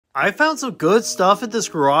I found some good stuff at this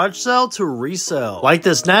garage sale to resell. Like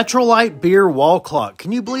this Natural Light beer wall clock.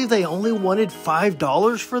 Can you believe they only wanted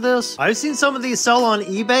 $5 for this? I've seen some of these sell on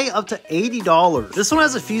eBay up to $80. This one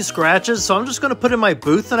has a few scratches, so I'm just going to put in my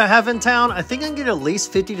booth that I have in town. I think I can get at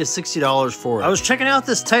least $50 to $60 for it. I was checking out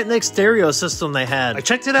this Technic stereo system they had. I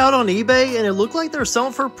checked it out on eBay, and it looked like they're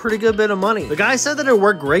selling for a pretty good bit of money. The guy said that it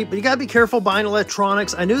worked great, but you gotta be careful buying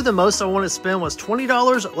electronics. I knew the most I wanted to spend was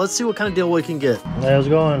 $20. Let's see what kind of deal we can get. Hey, how's it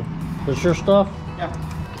going? This your stuff? Yeah.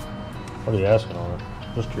 What are you asking on it?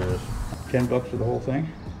 Just curious. $10 for the whole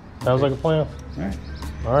thing. Sounds like a plan. Alright.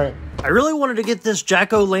 Alright. I really wanted to get this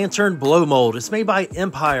Jack-O-Lantern blow mold. It's made by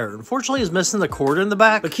Empire. Unfortunately, it's missing the cord in the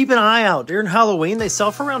back, but keep an eye out. During Halloween, they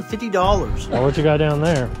sell for around $50. Now, what you got down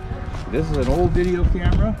there? This is an old video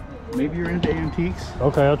camera. Maybe you're into antiques.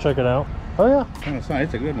 Okay, I'll check it out. Oh, yeah.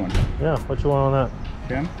 It's a good one. Yeah, what you want on that?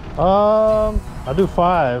 10? I'll do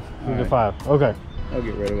 5. You do 5. Okay. I'll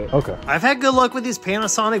get rid of it. Okay. I've had good luck with these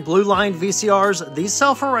Panasonic Blue Line VCRs. These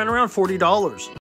sell for around $40.